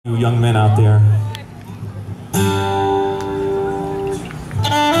You young men out there.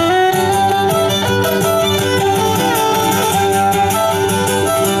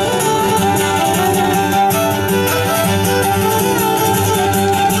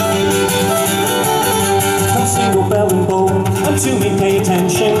 No single bell and bow, and to me pay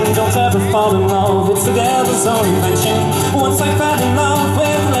attention. Don't ever fall in love, it's the devil's own invention. Once I fell in love with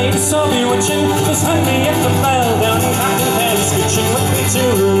a lady so bewitching, just hung me at the bell down in Captain Penny's kitchen with me too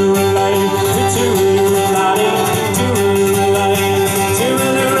late, me too laddie, too late, too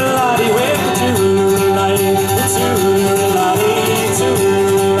laddie, with me too late, me too laddie, too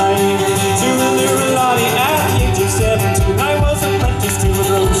late, too laddie. At the age of 17, I was apprenticed to a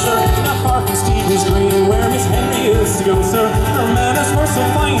grocer, not far from Stephen's Green, where Miss Henry used to go, sir. Her manners were so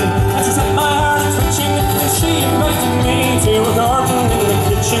fine, and she set my heart twitching, and she invited me to a garden in the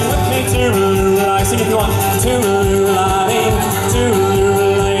kitchen with me too laddie. Sing if you want. Too laddie, too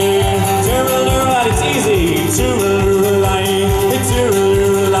laddie, too laddie. It's easy. Too laddie, too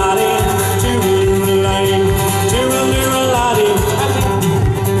laddie, too laddie, too laddie.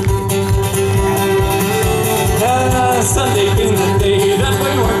 Sunday being the day that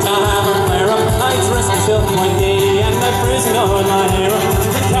we were to have a flare-up, I dressed myself quite gay and I frizzed on my hair.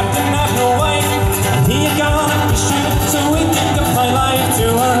 The captain had no wife and he had gone a fishing, so we picked up my life to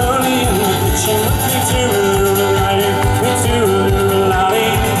her early in the kitchen with me too laddie, me too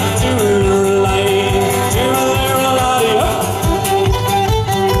laddie, too laddie, too laddie.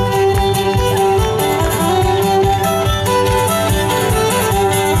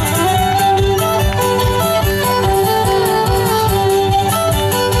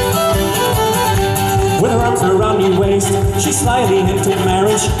 With her arms around me waist, she slyly hinted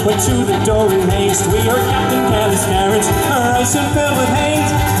marriage. Went to the door in haste. We heard Captain Kelly's carriage. Her eyes soon filled with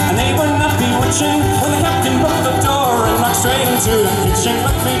hate, and they were not bewitching when the captain broke the door and knocked straight into the kitchen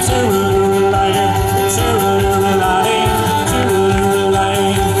with me too laddie, too laddie, too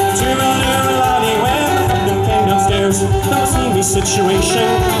laddie, too laddie. When the captain came downstairs, there was a situation.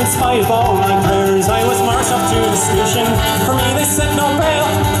 In spite of all my prayers, I was marched up to the station. For me they said no bail,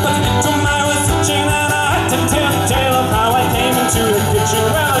 but the victim I was itching, and I had to tell the tale of how I came into the kitchen.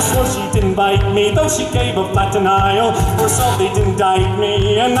 Well, I swore she didn't bite me, though she gave a flat denial. For assault they didn't indict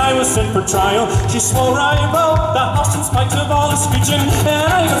me, and I was sent for trial. She swore I wrote the house in spite of all the screeching, and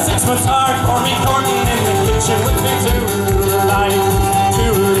I got 6 months hard for me Courtin in the kitchen with me too laddie,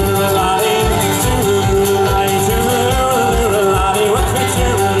 too laddie, too laddie, too laddie, with me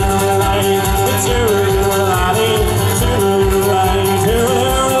too laddie, too laddie, too laddie, too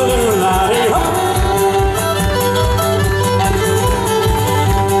laddie.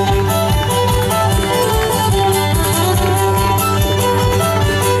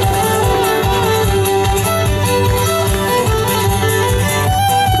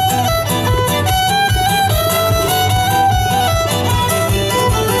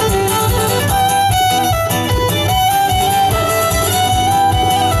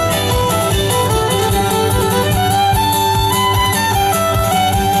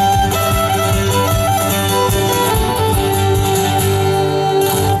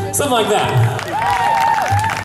 Something like that.